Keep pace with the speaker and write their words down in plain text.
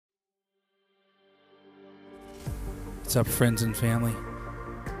What's up, friends and family?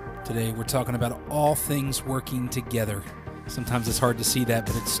 Today we're talking about all things working together. Sometimes it's hard to see that,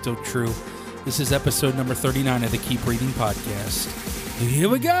 but it's still true. This is episode number 39 of the Keep Reading podcast. Here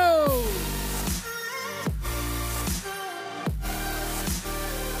we go!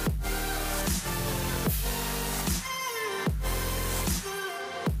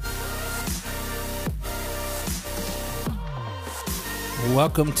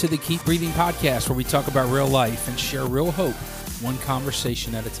 Welcome to the Keep Breathing podcast, where we talk about real life and share real hope, one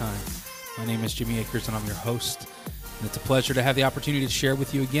conversation at a time. My name is Jimmy Akers, and I'm your host. And it's a pleasure to have the opportunity to share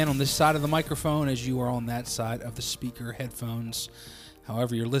with you again on this side of the microphone as you are on that side of the speaker headphones.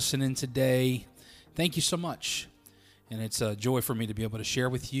 However you're listening today, thank you so much. And it's a joy for me to be able to share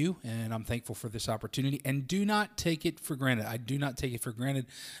with you, and I'm thankful for this opportunity. And do not take it for granted. I do not take it for granted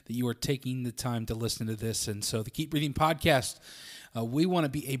that you are taking the time to listen to this. And so the Keep Breathing podcast, we want to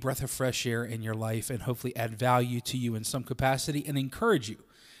be a breath of fresh air in your life and hopefully add value to you in some capacity and encourage you,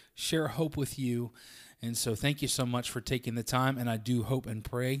 share hope with you. And so thank you so much for taking the time, and I do hope and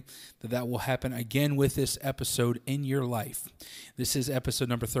pray that that will happen again with this episode in your life. This is episode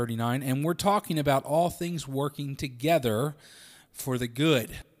number 39, and we're talking about all things working together for the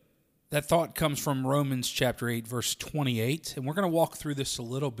good. That thought comes from Romans chapter 8, verse 28, and we're going to walk through this a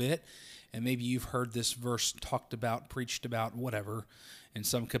little bit. And maybe you've heard this verse talked about, preached about, whatever, in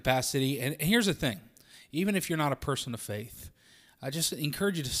some capacity. And here's the thing. Even if you're not a person of faith, I just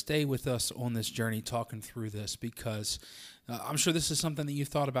encourage you to stay with us on this journey talking through this, because I'm sure this is something that you've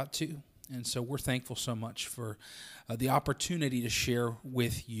thought about too. And so we're thankful so much for the opportunity to share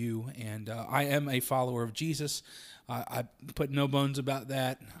with you. And I am a follower of Jesus. I put no bones about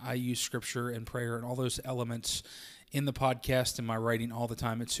that. I use scripture and prayer and all those elements in the podcast and my writing all the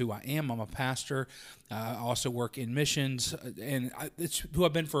time. It's who I am. I'm a pastor. I also work in missions, and it's who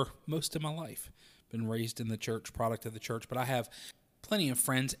I've been for most of my life. Been raised in the church, product of the church, but I have plenty of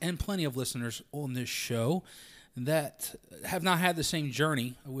friends and plenty of listeners on this show that have not had the same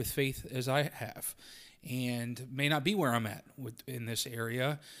journey with faith as I have, and may not be where I'm at in this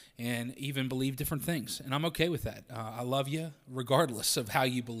area, and even believe different things. And I'm okay with that. I love you regardless of how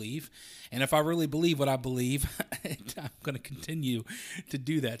you believe. And if I really believe what I believe, I'm going to continue to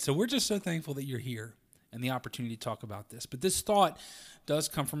do that. So we're just so thankful that you're here and the opportunity to talk about this. But this thought does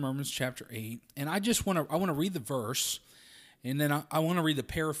come from Romans chapter 8. And I want to read the verse, and then I want to read the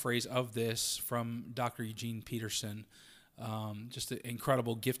paraphrase of this from Dr. Eugene Peterson, just an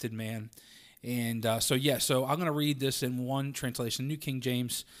incredible, gifted man. And so I'm going to read this in one translation, New King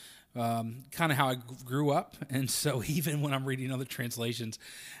James, kind of how I grew up. And so even when I'm reading other translations,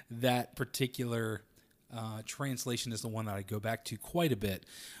 that particular translation is the one that I go back to quite a bit.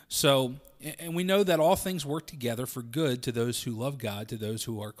 So, and we know that all things work together for good to those who love God, to those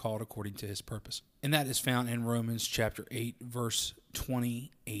who are called according to his purpose. And that is found in Romans chapter 8, verse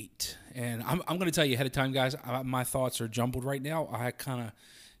 28. And I'm going to tell you ahead of time, guys, my thoughts are jumbled right now. I kind of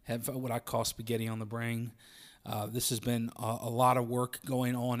have what I call spaghetti on the brain. This has been a lot of work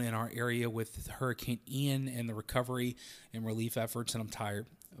going on in our area with Hurricane Ian and the recovery and relief efforts, and I'm tired.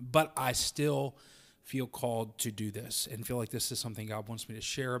 But I still feel called to do this and feel like this is something God wants me to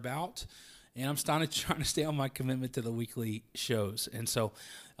share about. And I'm trying to stay on my commitment to the weekly shows. And so,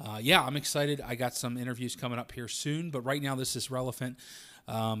 I'm excited. I got some interviews coming up here soon, but right now this is relevant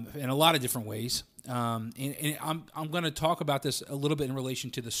in a lot of different ways. And I'm going to talk about this a little bit in relation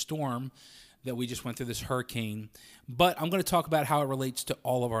to the storm that we just went through, this hurricane. But I'm going to talk about how it relates to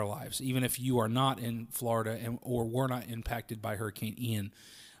all of our lives, even if you are not in Florida or were not impacted by Hurricane Ian.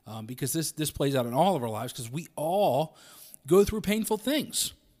 Because this plays out in all of our lives, because we all go through painful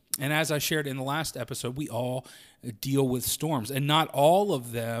things. And as I shared in the last episode, we all deal with storms. And not all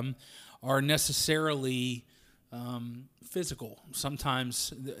of them are necessarily physical.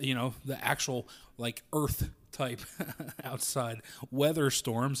 Sometimes, the actual earth type outside weather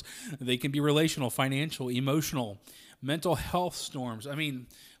storms, they can be relational, financial, emotional, mental health storms. I mean,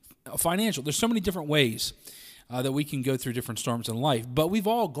 financial. There's so many different ways that we can go through different storms in life, but we've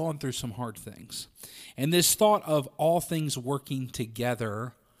all gone through some hard things. And this thought of all things working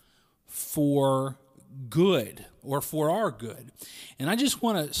together for good, or for our good. And I just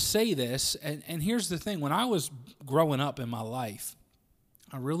want to say this, and here's the thing. When I was growing up in my life,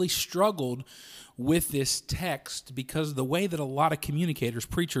 I really struggled with this text because of the way that a lot of communicators,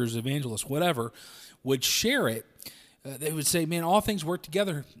 preachers, evangelists, whatever, would share it. They would say, man, all things work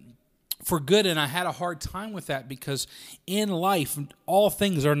together for good, and I had a hard time with that, because in life, all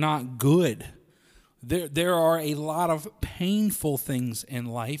things are not good. There are a lot of painful things in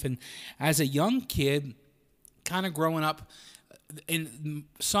life, and as a young kid, kind of growing up in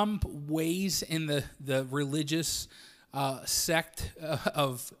some ways in the religious sect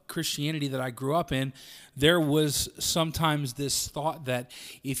of Christianity that I grew up in, there was sometimes this thought that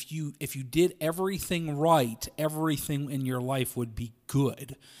if you did everything right, everything in your life would be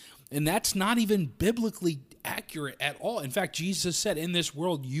good. And that's not even biblically accurate at all. In fact, Jesus said, in this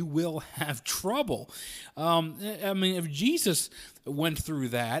world, you will have trouble. I mean, if Jesus went through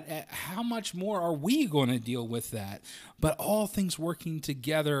that, how much more are we going to deal with that? But all things working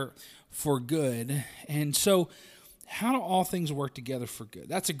together for good. And so, how do all things work together for good?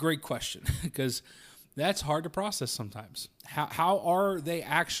 That's a great question, because that's hard to process sometimes. How are they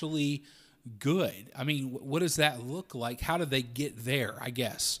actually good? I mean, what does that look like? How do they get there, I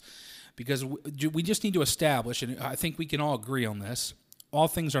guess? Because we just need to establish, and I think we can all agree on this, all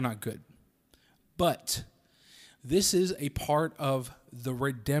things are not good. But this is a part of the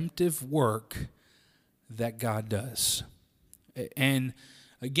redemptive work that God does. And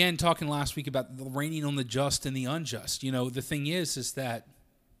again, talking last week about the raining on the just and the unjust, the thing is that,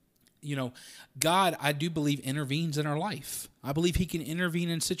 God, I do believe, intervenes in our life. I believe he can intervene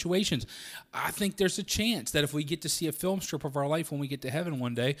in situations. I think there's a chance that if we get to see a film strip of our life when we get to heaven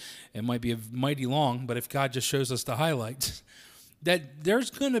one day, it might be mighty long, but if God just shows us the highlights, that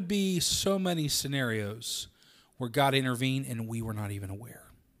there's going to be so many scenarios where God intervened and we were not even aware.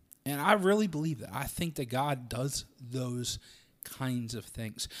 And I really believe that. I think that God does those kinds of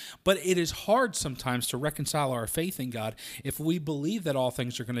things. But it is hard sometimes to reconcile our faith in God if we believe that all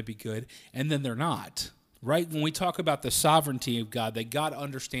things are going to be good and then they're not. Right? When we talk about the sovereignty of God, that God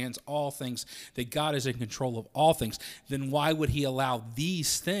understands all things, that God is in control of all things, then why would he allow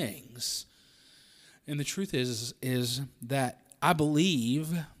these things? And the truth is that I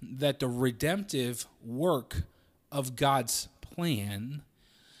believe that the redemptive work of God's plan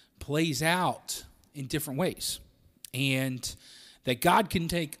plays out in different ways. And that God can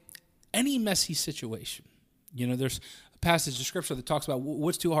take any messy situation. There's a passage of Scripture that talks about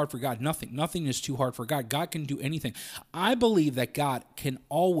what's too hard for God. Nothing. Nothing is too hard for God. God can do anything. I believe that God can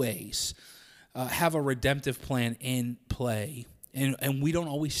always have a redemptive plan in play. And we don't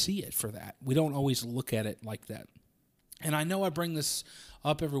always see it for that. We don't always look at it like that. And I know I bring this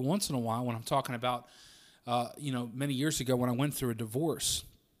up every once in a while when I'm talking about, many years ago when I went through a divorce.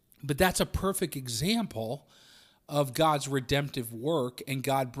 But that's a perfect example of God's redemptive work and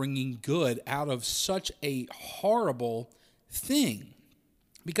God bringing good out of such a horrible thing.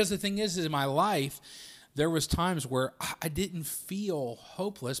 Because the thing is in my life, there was times where I didn't feel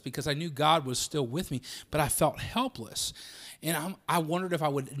hopeless because I knew God was still with me, but I felt helpless. And I wondered if I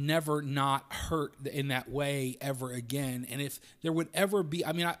would never not hurt in that way ever again. And if there would ever be,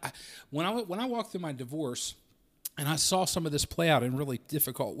 when I walked through my divorce and I saw some of this play out in really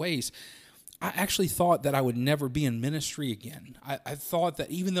difficult ways, I actually thought that I would never be in ministry again. I thought that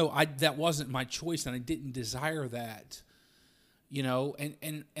even though that wasn't my choice and I didn't desire that,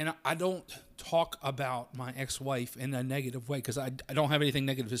 and I don't talk about my ex-wife in a negative way because I don't have anything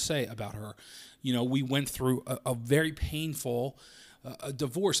negative to say about her. We went through a very painful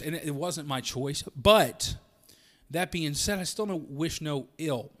divorce, and it wasn't my choice. But that being said, I still wish no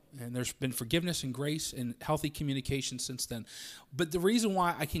ill. And there's been forgiveness and grace and healthy communication since then. But the reason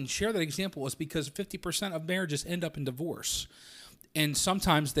why I can share that example is because 50% of marriages end up in divorce. And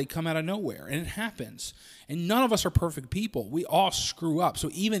sometimes they come out of nowhere, and it happens. And none of us are perfect people. We all screw up. So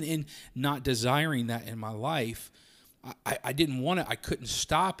even in not desiring that in my life, I didn't want it. I couldn't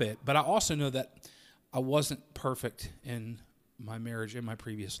stop it. But I also know that I wasn't perfect in my marriage in my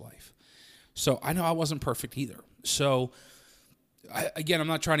previous life. So I know I wasn't perfect either. So I'm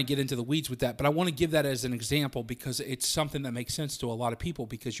not trying to get into the weeds with that, but I want to give that as an example because it's something that makes sense to a lot of people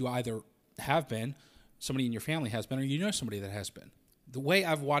because you either have been, somebody in your family has been, or you know somebody that has been. The way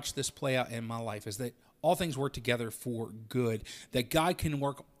I've watched this play out in my life is that all things work together for good, that God can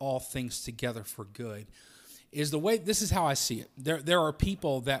work all things together for good, is the way, this is how I see it. There are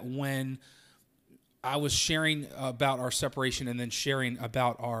people that when I was sharing about our separation and then sharing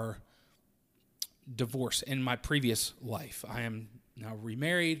about our divorce in my previous life. I am now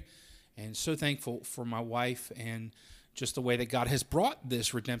remarried and so thankful for my wife and just the way that God has brought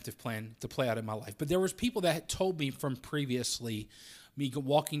this redemptive plan to play out in my life. But there was people that had told me from previously, me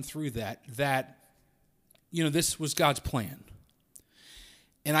walking through that this was God's plan.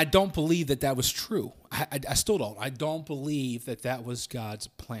 And I don't believe that was true. I still don't. I don't believe that was God's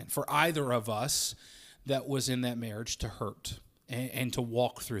plan for either of us that was in that marriage to hurt and to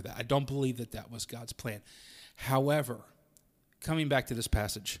walk through that. I don't believe that was God's plan. However, coming back to this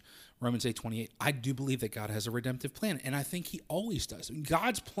passage, Romans 8:28, I do believe that God has a redemptive plan, and I think he always does.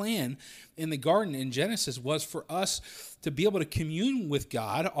 God's plan in the garden in Genesis was for us to be able to commune with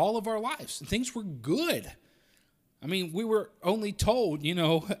God all of our lives. And things were good. I mean, we were only told,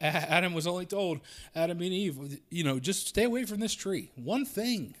 Adam was only told, Adam and Eve, just stay away from this tree. One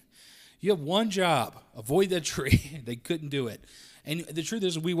thing. You have one job. Avoid that tree. They couldn't do it. And the truth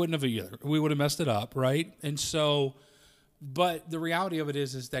is, we wouldn't have either. We would have messed it up, right? And so, but the reality of it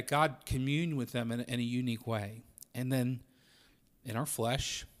is that God communed with them in a unique way. And then in our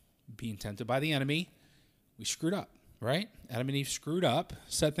flesh, being tempted by the enemy, we screwed up, right? Adam and Eve screwed up,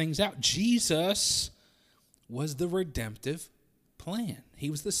 set things out. Jesus was the redemptive plan. He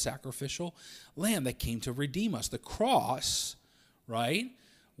was the sacrificial lamb that came to redeem us. The cross, right,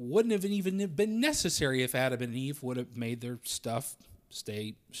 wouldn't have even been necessary if Adam and Eve would have made their stuff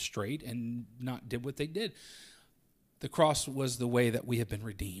stay straight and not did what they did. The cross was the way that we have been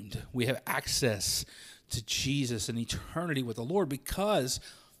redeemed. We have access to Jesus and eternity with the Lord because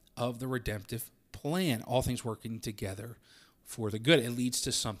of the redemptive plan. All things working together for the good. It leads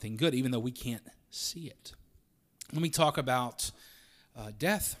to something good, even though we can't see it. Let me talk about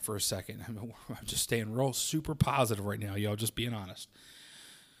death for a second. I'm just staying real super positive right now, y'all, just being honest.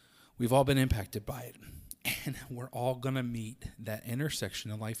 We've all been impacted by it, and we're all going to meet that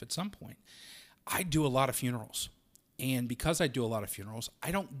intersection in life at some point. I do a lot of funerals, and because I do a lot of funerals,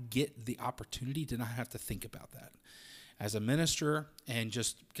 I don't get the opportunity to not have to think about that. As a minister, and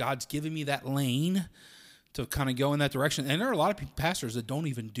just God's giving me that lane to kind of go in that direction. And there are a lot of pastors that don't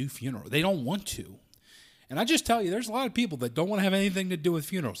even do funeral. They don't want to. And I just tell you, there's a lot of people that don't want to have anything to do with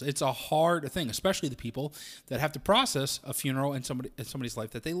funerals. It's a hard thing, especially the people that have to process a funeral in somebody's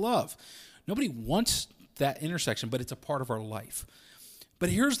life that they love. Nobody wants that intersection, but it's a part of our life. But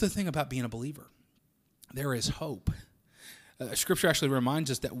here's the thing about being a believer. There is hope. Scripture actually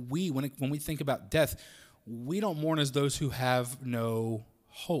reminds us that when we think about death, we don't mourn as those who have no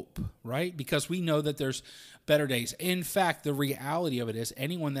hope, right? Because we know that there's better days. In fact, the reality of it is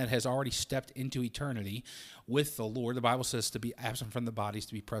anyone that has already stepped into eternity with the Lord, the Bible says to be absent from the bodies,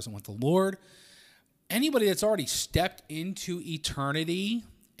 to be present with the Lord. Anybody that's already stepped into eternity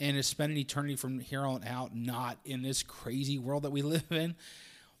and is spending eternity from here on out, not in this crazy world that we live in,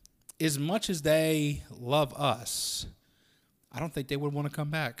 as much as they love us, I don't think they would want to come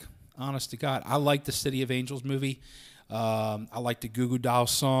back. Honest to God. I like the City of Angels movie. I like the Goo Goo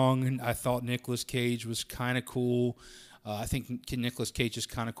Dolls song, and I thought Nicolas Cage was kind of cool. I think Nicolas Cage is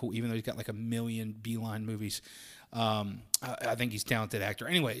kind of cool, even though he's got like a million Beeline movies. I think he's a talented actor.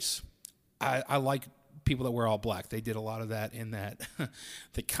 Anyways, I like people that wear all black. They did a lot of that in that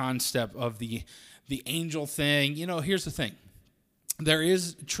the concept of the angel thing. Here's the thing. There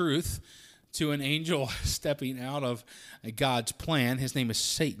is truth to an angel stepping out of God's plan. His name is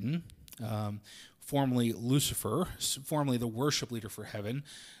Satan. Formerly Lucifer, formerly the worship leader for heaven,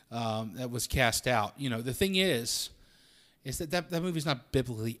 that was cast out. The thing is that movie's not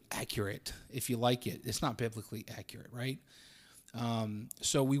biblically accurate. If you like it, it's not biblically accurate, right?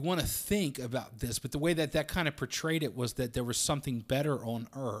 So we want to think about this, but the way that kind of portrayed it was that there was something better on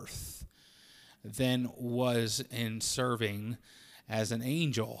earth than was in serving as an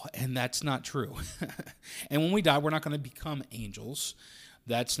angel, and that's not true. And when we die, we're not going to become angels.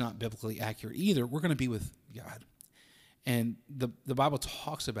 That's not biblically accurate either. We're going to be with God. And the Bible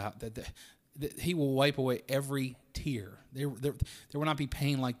talks about that he will wipe away every tear. There will not be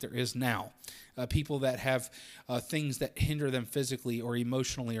pain like there is now. People that have things that hinder them physically or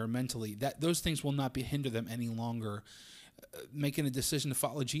emotionally or mentally, those things will not hinder them any longer. Making a decision to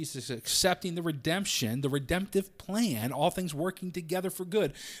follow Jesus, accepting the redemption, the redemptive plan, all things working together for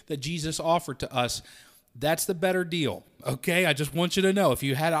good that Jesus offered to us. That's the better deal, okay? I just want you to know, if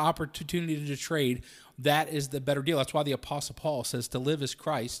you had an opportunity to trade, that is the better deal. That's why the Apostle Paul says to live is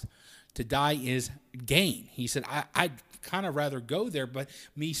Christ, to die is gain. He said, I'd kind of rather go there, but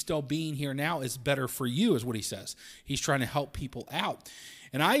me still being here now is better for you, is what he says. He's trying to help people out.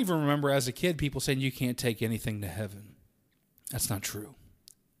 And I even remember as a kid, people saying, you can't take anything to heaven. That's not true.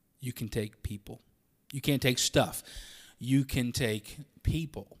 You can take people. You can't take stuff. You can take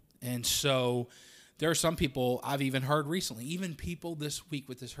people. And so there are some people I've even heard recently, even people this week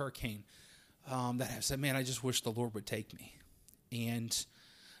with this hurricane, that have said, man, I just wish the Lord would take me. And,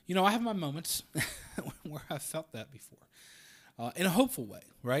 I have my moments where I've felt that before, in a hopeful way,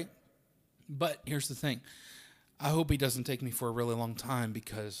 right? But here's the thing. I hope he doesn't take me for a really long time,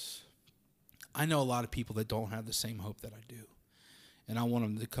 because I know a lot of people that don't have the same hope that I do. And I want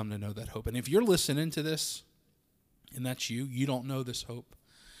them to come to know that hope. And if you're listening to this, and that's you don't know this hope,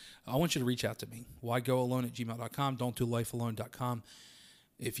 I want you to reach out to me. whygoalone@gmail.com, don'tdolifealone.com.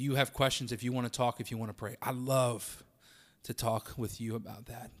 If you have questions, if you want to talk, if you want to pray, I love to talk with you about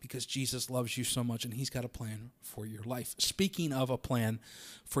that, because Jesus loves you so much, and he's got a plan for your life. Speaking of a plan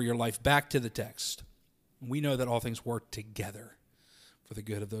for your life, back to the text. We know that all things work together for the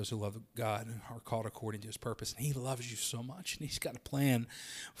good of those who love God and are called according to his purpose. And he loves you so much, and he's got a plan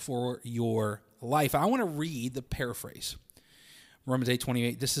for your life. I want to read the paraphrase. Romans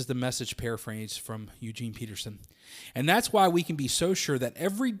 8:28. This is the Message paraphrase from Eugene Peterson. And that's why we can be so sure that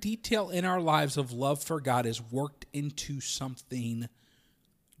every detail in our lives of love for God is worked into something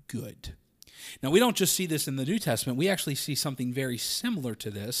good. Now, we don't just see this in the New Testament. We actually see something very similar to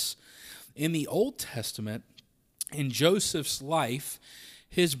this in the Old Testament. In Joseph's life,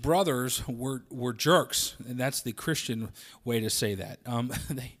 his brothers were jerks, and that's the Christian way to say that.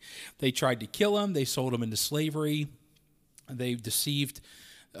 They tried to kill him. They sold him into slavery. They deceived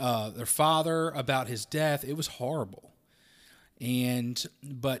their father about his death. It was horrible.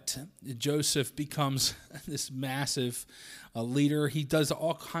 But Joseph becomes this massive leader. He does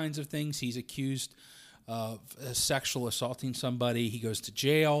all kinds of things. He's accused of sexual assaulting somebody. He goes to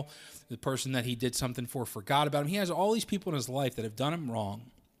jail. The person that he did something for forgot about him. He has all these people in his life that have done him wrong.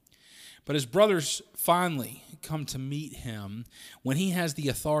 But his brothers finally come to meet him when he has the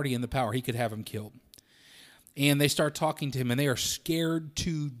authority and the power. He could have him killed. And they start talking to him, and they are scared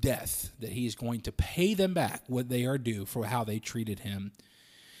to death that he is going to pay them back what they are due for how they treated him.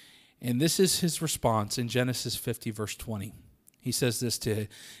 And this is his response in Genesis 50, verse 20. He says this to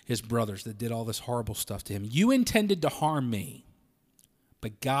his brothers that did all this horrible stuff to him. You intended to harm me,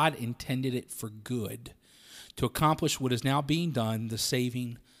 but God intended it for good, to accomplish what is now being done, the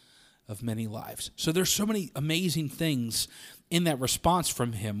saving of many lives. So there's so many amazing things in that response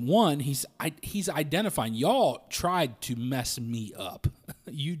from him. One, he's identifying, y'all tried to mess me up.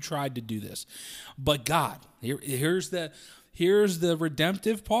 You tried to do this. But God, here's the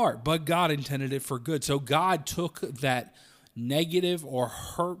redemptive part. But God intended it for good. So God took that negative or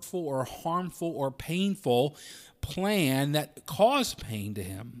hurtful or harmful or painful plan that caused pain to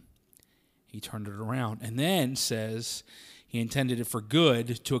him. He turned it around and then says he intended it for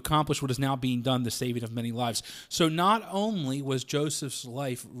good, to accomplish what is now being done, the saving of many lives. So not only was Joseph's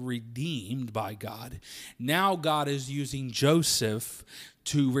life redeemed by God, now God is using Joseph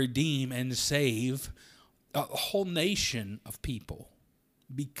to redeem and save a whole nation of people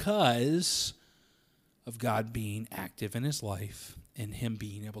because of God being active in his life and him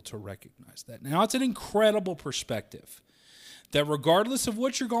being able to recognize that. Now, it's an incredible perspective that regardless of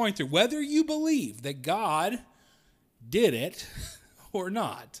what you're going through, whether you believe that God did it or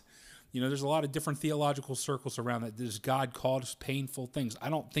not, there's a lot of different theological circles around that. Does God cause painful things?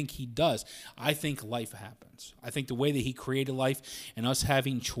 I don't think he does. I think life happens. I think the way that he created life and us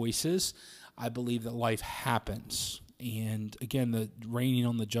having choices, I believe that life happens. And again, the raining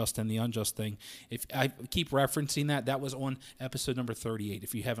on the just and the unjust thing, if I keep referencing that was on episode number 38.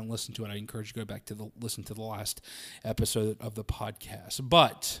 If you haven't listened to it, I encourage you to go back to listen to the last episode of the podcast.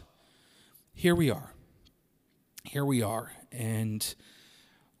 But here we are. And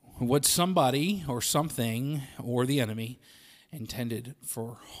what somebody or something or the enemy intended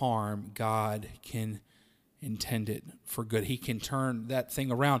for harm, God can intend it for good. He can turn that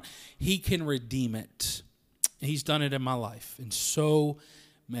thing around. He can redeem it. He's done it in my life in so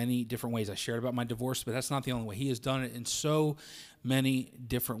many different ways. I shared about my divorce, but that's not the only way. He has done it in so many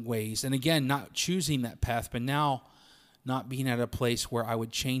different ways. And again, not choosing that path, but now not being at a place where I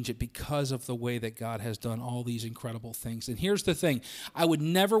would change it because of the way that God has done all these incredible things. And here's the thing. I would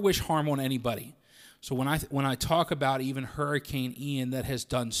never wish harm on anybody. So when I talk about even Hurricane Ian that has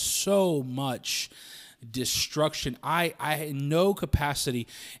done so much destruction, I in no capacity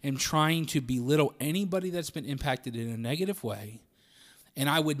am trying to belittle anybody that's been impacted in a negative way. And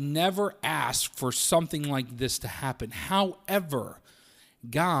I would never ask for something like this to happen. However,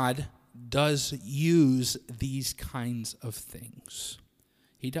 God does use these kinds of things.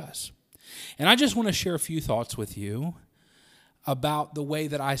 He does. And I just want to share a few thoughts with you about the way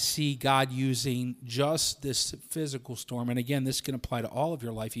that I see God using just this physical storm. And again, this can apply to all of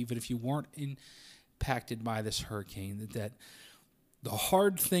your life, even if you weren't impacted by this hurricane, that the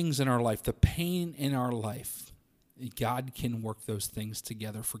hard things in our life, the pain in our life, God can work those things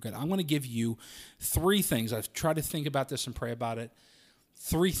together for good. I'm going to give you three things. I've tried to think about this and pray about it.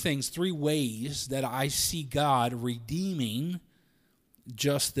 Three ways that I see God redeeming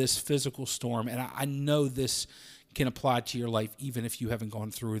just this physical storm. And I know this can apply to your life even if you haven't gone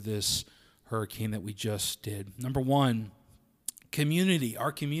through this hurricane that we just did. Number one, community.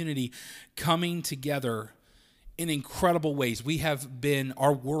 Our community coming together in incredible ways.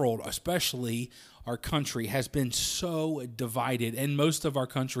 Our world, especially our country, has been so divided, and most of our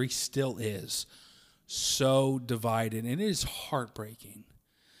country still is so divided, and it is heartbreaking.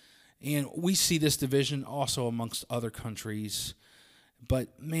 And we see this division also amongst other countries,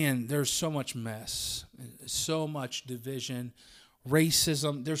 But man, there's so much mess, so much division,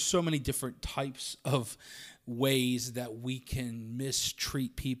 racism. There's so many different types of ways that we can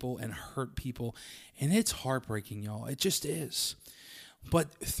mistreat people and hurt people. And it's heartbreaking, y'all. It just is.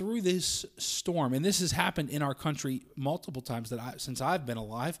 But through this storm, and this has happened in our country multiple times since I've been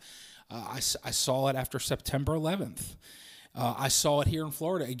alive, I saw it after September 11th. I saw it here in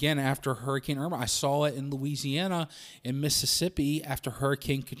Florida again after Hurricane Irma. I saw it in Louisiana and Mississippi after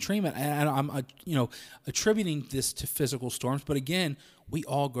Hurricane Katrina. And I'm attributing this to physical storms. But again, we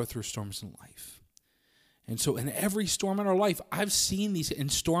all go through storms in life. And so in every storm in our life, I've seen these, in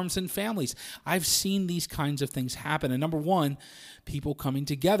storms in families, I've seen these kinds of things happen. And number one, people coming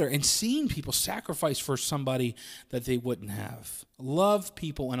together and seeing people sacrifice for somebody that they wouldn't have. Love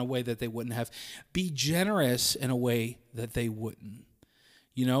people in a way that they wouldn't have. Be generous in a way that they wouldn't.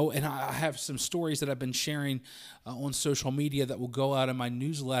 And I have some stories that I've been sharing on social media that will go out in my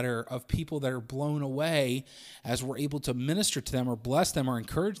newsletter of people that are blown away as we're able to minister to them or bless them or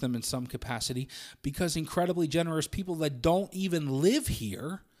encourage them in some capacity, because incredibly generous people that don't even live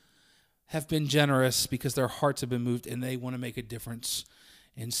here have been generous because their hearts have been moved and they want to make a difference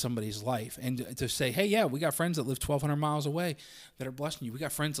in somebody's life. And to say, hey, yeah, we got friends that live 1,200 miles away that are blessing you. We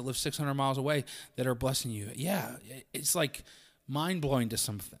got friends that live 600 miles away that are blessing you. Yeah, it's like mind-blowing to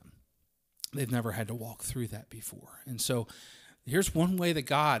some of them. They've never had to walk through that before. And so here's one way that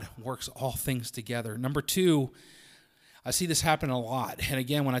God works all things together. Number two, I see this happen a lot. And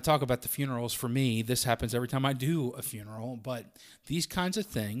again, when I talk about the funerals, for me, this happens every time I do a funeral. But these kinds of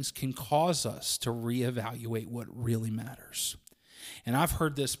things can cause us to reevaluate what really matters. And I've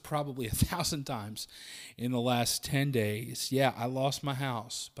heard this probably 1,000 times in the last 10 days. Yeah, I lost my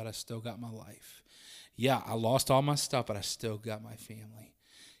house, but I still got my life. Yeah, I lost all my stuff, but I still got my family.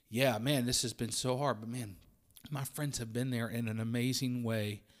 Yeah, man, this has been so hard. But man, my friends have been there in an amazing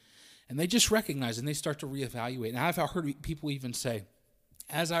way. And they just recognize and they start to reevaluate. And I've heard people even say,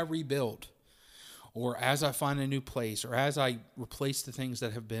 as I rebuild, or as I find a new place, or as I replace the things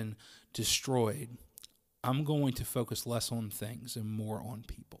that have been destroyed, I'm going to focus less on things and more on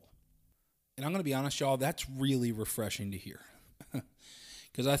people. And I'm going to be honest, y'all, that's really refreshing to hear.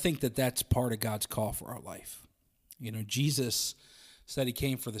 Because I think that that's part of God's call for our life. Jesus said he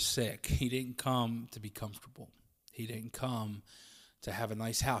came for the sick. He didn't come to be comfortable. He didn't come to have a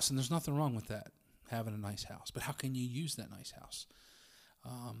nice house. And there's nothing wrong with that, having a nice house. But how can you use that nice house?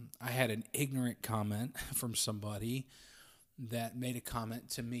 I had an ignorant comment from somebody that made a comment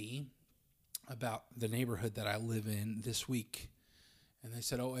to me about the neighborhood that I live in this week. And they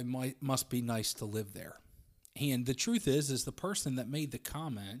said, oh, it must be nice to live there. And the truth is the person that made the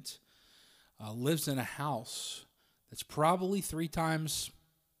comment lives in a house that's probably 3 times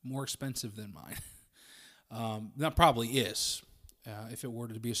more expensive than mine. That probably is. If it were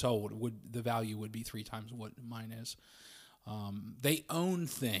to be sold, the value would be 3 times what mine is. They own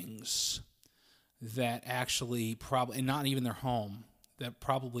things that actually probably, and not even their home, that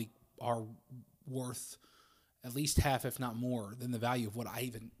probably are worth at least half, if not more, than the value of what I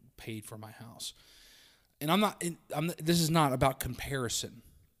even paid for my house. And this is not about comparison,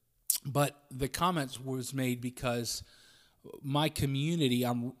 but the comments was made because my community,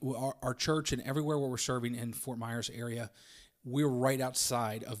 our church, and everywhere where we're serving in Fort Myers area, we're right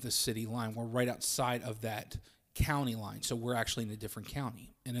outside of the city line. We're right outside of that county line. So we're actually in a different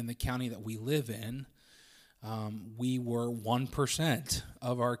county. And in the county that we live in, we were 1%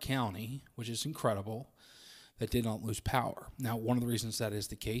 of our county, which is incredible, that did not lose power. Now, one of the reasons that is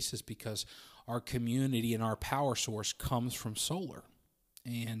the case is because our community and our power source comes from solar.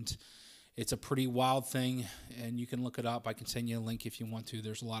 And it's a pretty wild thing, and you can look it up. I can send you a link if you want to.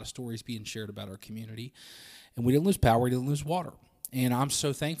 There's a lot of stories being shared about our community. And we didn't lose power, we didn't lose water. And I'm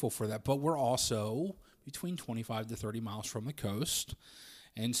so thankful for that. But we're also between 25 to 30 miles from the coast.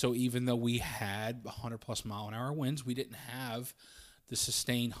 And so even though we had 100-plus mile-an-hour winds, we didn't have the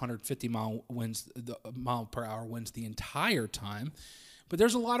sustained 150-mile-per-hour winds the entire time. But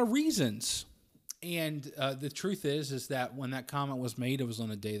there's a lot of reasons. And the truth is that when that comment was made, it was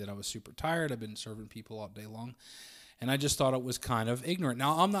on a day that I was super tired. I've been serving people all day long. And I just thought it was kind of ignorant.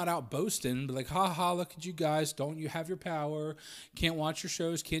 Now, I'm not out boasting, but like, look at you guys. Don't you have your power? Can't watch your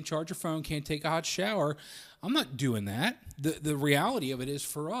shows, can't charge your phone, can't take a hot shower. I'm not doing that. The reality of it is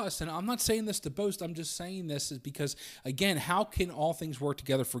for us, and I'm not saying this to boast, I'm just saying this is because, again, how can all things work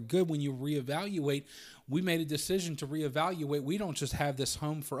together for good when you reevaluate? We made a decision to reevaluate. We don't just have this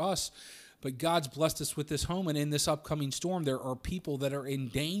home for us, but God's blessed us with this home, and in this upcoming storm, there are people that are in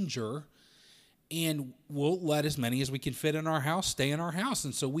danger, and we'll let as many as we can fit in our house stay in our house.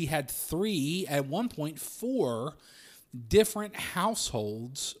 And so we had 3, at one point 4, different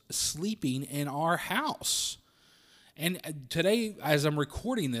households sleeping in our house. And today, as I'm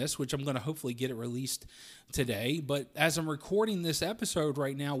recording this, which I'm going to hopefully get it released today, but as I'm recording this episode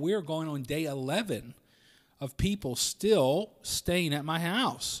right now, we're going on day 11 of people still staying at my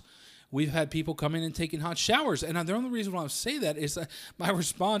house. We've had people come in and taking hot showers. And the only reason why I say that is my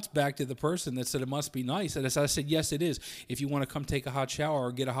response back to the person that said it must be nice. And I said, yes, it is. If you want to come take a hot shower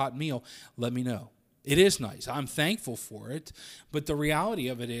or get a hot meal, let me know. It is nice. I'm thankful for it. But the reality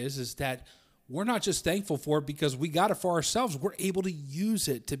of it is that we're not just thankful for it because we got it for ourselves. We're able to use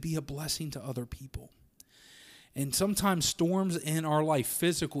it to be a blessing to other people. And sometimes storms in our life,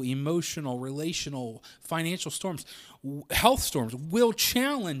 physical, emotional, relational, financial storms, health storms, will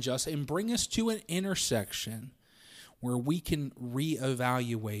challenge us and bring us to an intersection where we can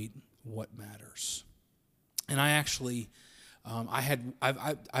reevaluate what matters. And I actually,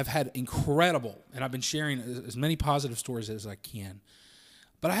 I've had incredible, and I've been sharing as many positive stories as I can.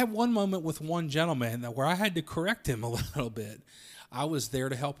 But I had one moment with one gentleman where I had to correct him a little bit. I was there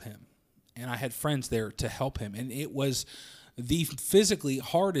to help him. And I had friends there to help him. And it was the physically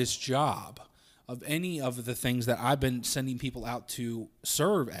hardest job of any of the things that I've been sending people out to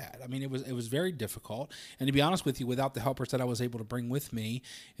serve at. I mean, it was very difficult. And to be honest with you, without the helpers that I was able to bring with me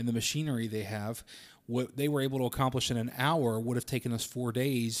and the machinery they have, what they were able to accomplish in an hour would have taken us 4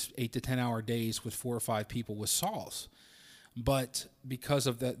 days, 8 to 10 hour days with 4 or 5 people with saws. But because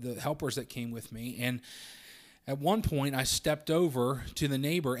of the helpers that came with me, and at one point, I stepped over to the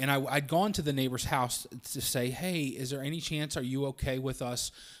neighbor, and I'd gone to the neighbor's house to say, hey, is there any chance, are you okay with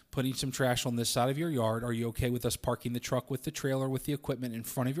us putting some trash on this side of your yard? Are you okay with us parking the truck with the trailer with the equipment in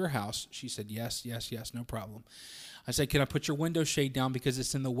front of your house? She said, yes, no problem. I said, can I put your window shade down because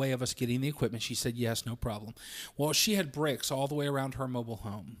it's in the way of us getting the equipment? She said, yes, no problem. Well, she had bricks all the way around her mobile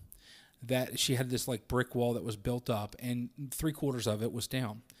home. That she had this like brick wall that was built up, and 3/4 of it was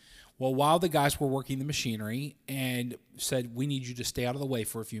down. Well, while the guys were working the machinery and said, we need you to stay out of the way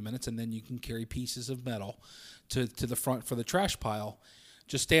for a few minutes and then you can carry pieces of metal to the front for the trash pile,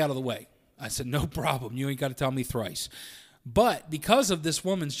 just stay out of the way. I said, no problem. You ain't got to tell me thrice. But because of this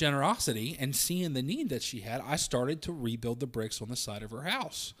woman's generosity and seeing the need that she had, I started to rebuild the bricks on the side of her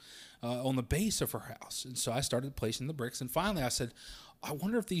house, on the base of her house. And so I started placing the bricks. And finally I said, I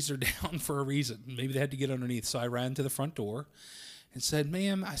wonder if these are down for a reason. Maybe they had to get underneath. So I ran to the front door and said,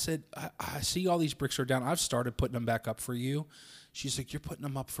 ma'am, I said, I see all these bricks are down. I've started putting them back up for you. She's like, you're putting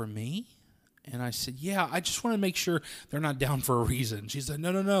them up for me? And I said, yeah, I just want to make sure they're not down for a reason. She said,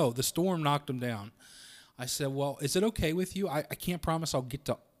 no, the storm knocked them down. I said, well, is it okay with you? I can't promise I'll get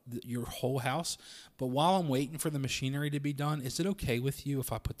to your whole house, but while I'm waiting for the machinery to be done, is it okay with you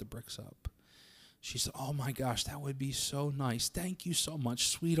if I put the bricks up? She said, oh my gosh, that would be so nice. Thank you so much.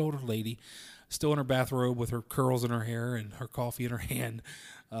 Sweet older lady, still in her bathrobe with her curls in her hair and her coffee in her hand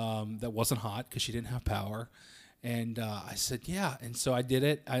that wasn't hot because she didn't have power. And I said, yeah. And so I did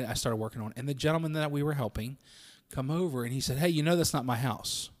it. I started working on it. And the gentleman that we were helping come over, and he said, hey, that's not my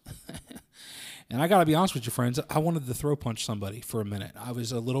house. And I got to be honest with you, friends, I wanted to throw punch somebody for a minute. I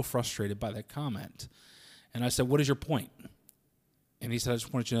was a little frustrated by that comment. And I said, what is your point? And he said, I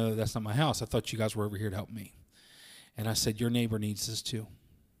just wanted you to know that that's not my house. I thought you guys were over here to help me. And I said, your neighbor needs this too.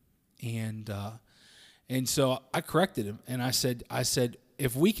 And so I corrected him. And I said,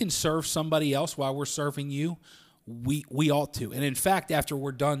 if we can serve somebody else while we're serving you, we ought to. And in fact, after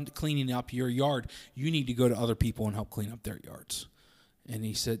we're done cleaning up your yard, you need to go to other people and help clean up their yards. And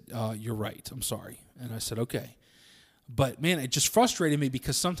he said, you're right. I'm sorry. And I said, okay. But, man, it just frustrated me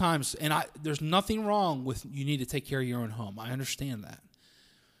because sometimes, there's nothing wrong with you need to take care of your own home. I understand that.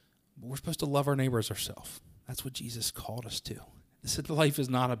 But we're supposed to love our neighbor as ourselves. That's what Jesus called us to. This life is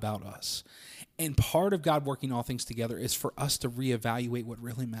not about us. And part of God working all things together is for us to reevaluate what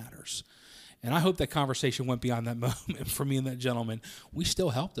really matters. And I hope that conversation went beyond that moment for me and that gentleman. We still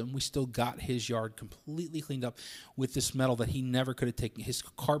helped him. We still got his yard completely cleaned up with this metal that he never could have taken. His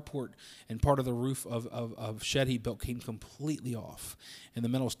carport and part of the roof of shed he built came completely off. And the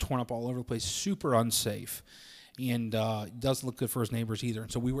metal was torn up all over the place, super unsafe. And it doesn't look good for his neighbors either.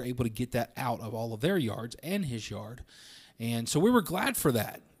 And so we were able to get that out of all of their yards and his yard. And so we were glad for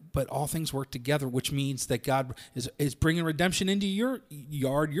that. But all things work together, which means that God is bringing redemption into your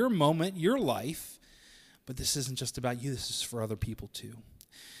yard, your moment, your life. But this isn't just about you. This is for other people too.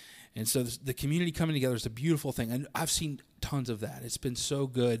 And so the community coming together is a beautiful thing. And I've seen tons of that. It's been so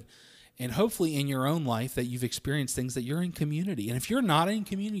good. And hopefully in your own life that you've experienced things that you're in community. And if you're not in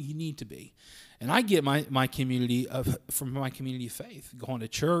community, you need to be. And I get my community from my community of faith, going to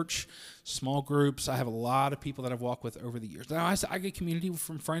church, small groups. I have a lot of people that I've walked with over the years. Now, I get community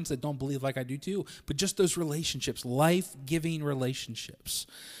from friends that don't believe like I do too, but just those relationships, life-giving relationships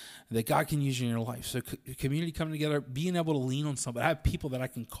that God can use in your life. So community coming together, being able to lean on somebody. I have people that I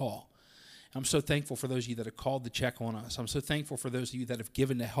can call. I'm so thankful for those of you that have called to check on us. I'm so thankful for those of you that have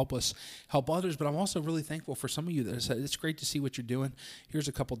given to help us help others. But I'm also really thankful for some of you that have said, it's great to see what you're doing. Here's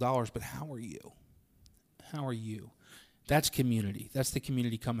a couple dollars, but how are you? How are you? That's community. That's the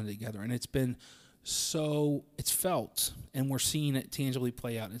community coming together. And it's been it's felt, and we're seeing it tangibly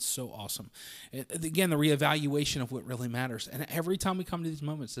play out. It's so awesome. Again, the reevaluation of what really matters. And every time we come to these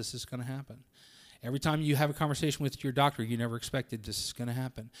moments, this is going to happen. Every time you have a conversation with your doctor you never expected, this is going to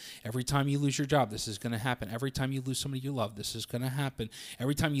happen. Every time you lose your job, this is going to happen. Every time you lose somebody you love, this is going to happen.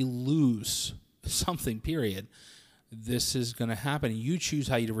 Every time you lose something, period, this is going to happen. And you choose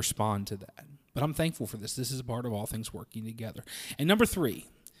how you respond to that. But I'm thankful for this. This is a part of all things working together. And number 3,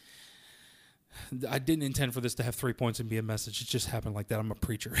 I didn't intend for this to have 3 points and be a message. It just happened like that. I'm a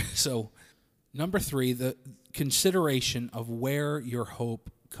preacher. So number 3, the consideration of where your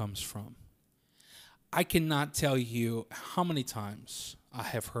hope comes from. I cannot tell you how many times I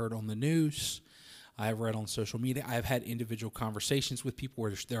have heard on the news, I have read on social media, I have had individual conversations with people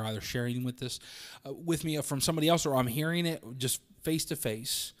where they're either sharing with me from somebody else, or I'm hearing it just face to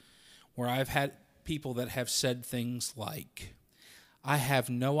face, where I've had people that have said things like, I have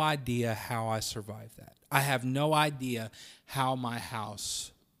no idea how I survived that. I have no idea how my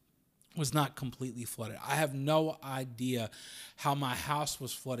house was not completely flooded. I have no idea how my house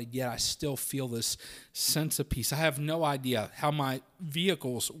was flooded, yet I still feel this sense of peace. I have no idea how my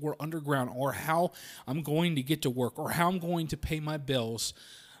vehicles were underground, or how I'm going to get to work, or how I'm going to pay my bills,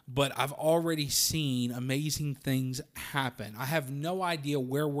 but I've already seen amazing things happen. I have no idea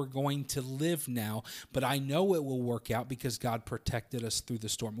where we're going to live now, but I know it will work out because God protected us through the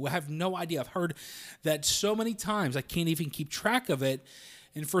storm. I have no idea. I've heard that so many times I can't even keep track of it.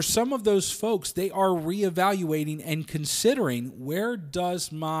 And for some of those folks, they are reevaluating and considering, where does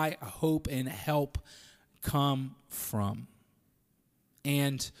my hope and help come from?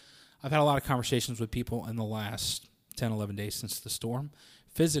 And I've had a lot of conversations with people in the last 10, 11 days since the storm,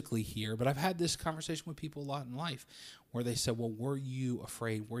 physically here. But I've had this conversation with people a lot in life where they said, well, were you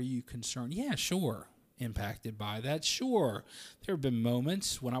afraid? Were you concerned? Yeah, sure. Impacted by that, sure. There have been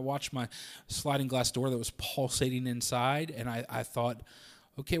moments when I watched my sliding glass door that was pulsating inside, and I thought,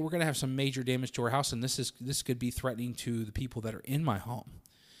 okay, we're going to have some major damage to our house, and this could be threatening to the people that are in my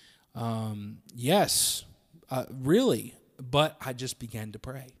home. Yes, really, but I just began to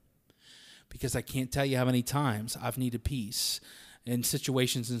pray, because I can't tell you how many times I've needed peace in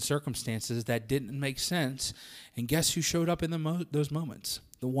situations and circumstances that didn't make sense, and guess who showed up in those moments?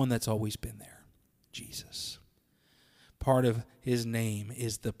 The one that's always been there, Jesus. Part of his name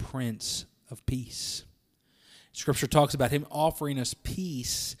is the Prince of Peace. Scripture talks about him offering us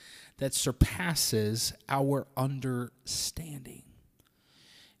peace that surpasses our understanding.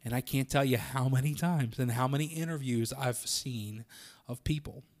 And I can't tell you how many times and how many interviews I've seen of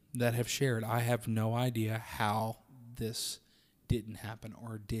people that have shared, I have no idea how this didn't happen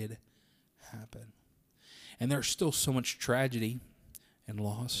or did happen. And there's still so much tragedy and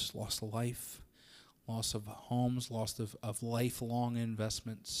loss of life, loss of homes, loss of lifelong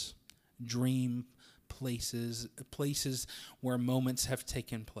investments, dream places where moments have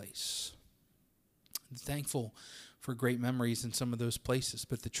taken place. I'm thankful for great memories in some of those places,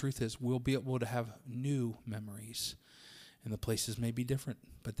 but the truth is we'll be able to have new memories, and the places may be different,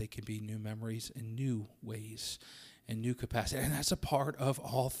 but they can be new memories in new ways and new capacity, and that's a part of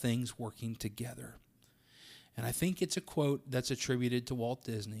all things working together. And I think it's a quote that's attributed to Walt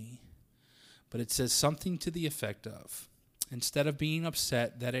Disney, but it says something to the effect of, instead of being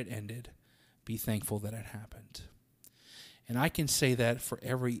upset that it ended, be thankful that it happened. And I can say that for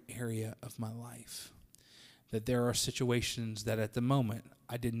every area of my life, that there are situations that at the moment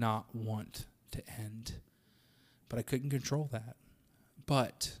I did not want to end, but I couldn't control that.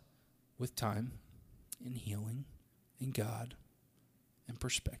 But with time and healing and God and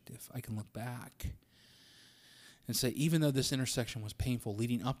perspective, I can look back and say, even though this intersection was painful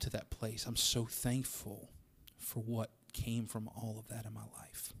leading up to that place, I'm so thankful for what came from all of that in my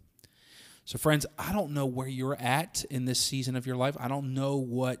life. So friends, I don't know where you're at in this season of your life. I don't know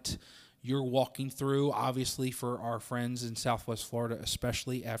what you're walking through, obviously, for our friends in Southwest Florida,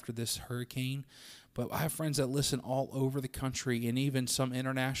 especially after this hurricane. But I have friends that listen all over the country and even some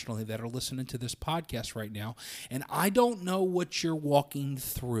internationally that are listening to this podcast right now. And I don't know what you're walking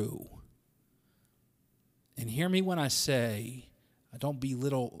through. And hear me when I say, don't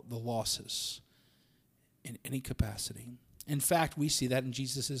belittle the losses in any capacity. In fact, we see that in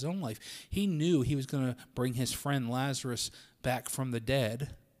Jesus' own life. He knew he was going to bring his friend Lazarus back from the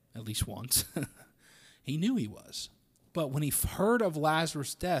dead, at least once. He knew he was. But when he heard of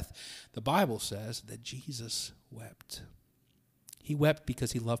Lazarus' death, the Bible says that Jesus wept. He wept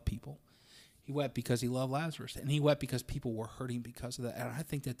because he loved people. He wept because he loved Lazarus. And he wept because people were hurting because of that. And I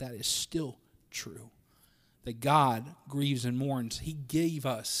think that that is still true. That God grieves and mourns. He gave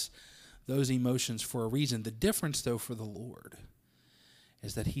us those emotions for a reason. The difference, though, for the Lord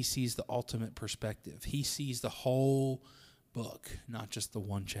is that he sees the ultimate perspective. He sees the whole book, not just the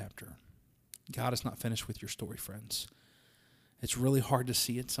one chapter. God is not finished with your story, friends. It's really hard to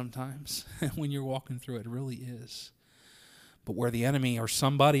see it sometimes when you're walking through it. It really is. But where the enemy or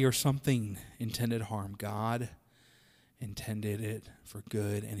somebody or something intended harm, God intended it for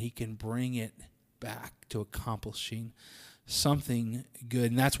good, and he can bring it back to accomplishing something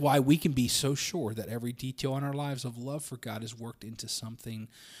good. And that's why we can be so sure that every detail in our lives of love for God is worked into something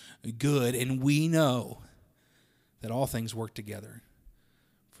good. And we know that all things work together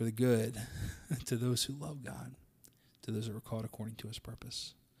for the good to those who love God, to those who are called according to his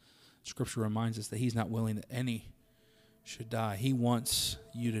purpose. Scripture reminds us that he's not willing that any should die. He wants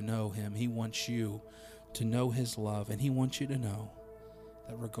you to know him. He wants you to know his love. And he wants you to know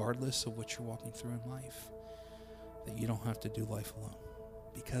that regardless of what you're walking through in life, that you don't have to do life alone,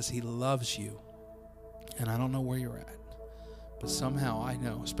 because he loves you. And I don't know where you're at, but somehow I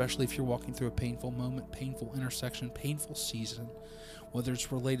know, especially if you're walking through a painful moment, painful intersection, painful season, whether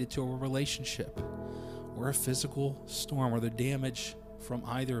it's related to a relationship or a physical storm or the damage from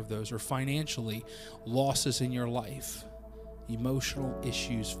either of those, or financially losses in your life, emotional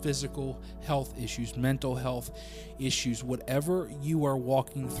issues, physical health issues, mental health issues, whatever you are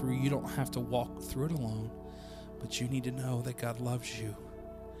walking through, you don't have to walk through it alone, but you need to know that God loves you.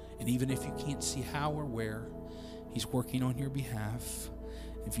 And even if you can't see how or where, he's working on your behalf.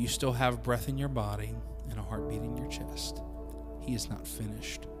 If you still have breath in your body and a heartbeat in your chest, he is not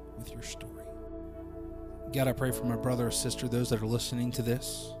finished with your story. God, I pray for my brother or sister, those that are listening to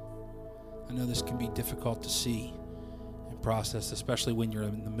this. I know this can be difficult to see and process, especially when you're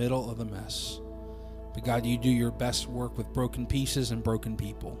in the middle of the mess. But God, you do your best work with broken pieces and broken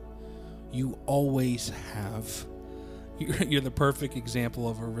people. You always have. You're the perfect example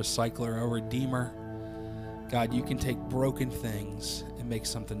of a recycler, a redeemer. God, you can take broken things and make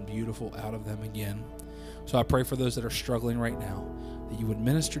something beautiful out of them again. So I pray for those that are struggling right now, that you would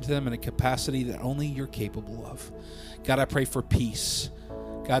minister to them in a capacity that only you're capable of. God, I pray for peace,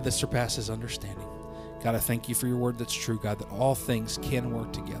 God, that surpasses understanding. God, I thank you for your word that's true, God, that all things can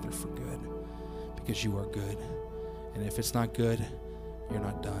work together for good, because you are good. And if it's not good, you're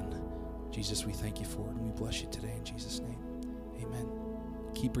not done. Jesus, we thank you for it, and we bless you today in Jesus' name. Amen.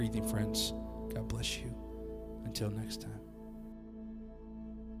 Keep breathing, friends. God bless you. Until next time.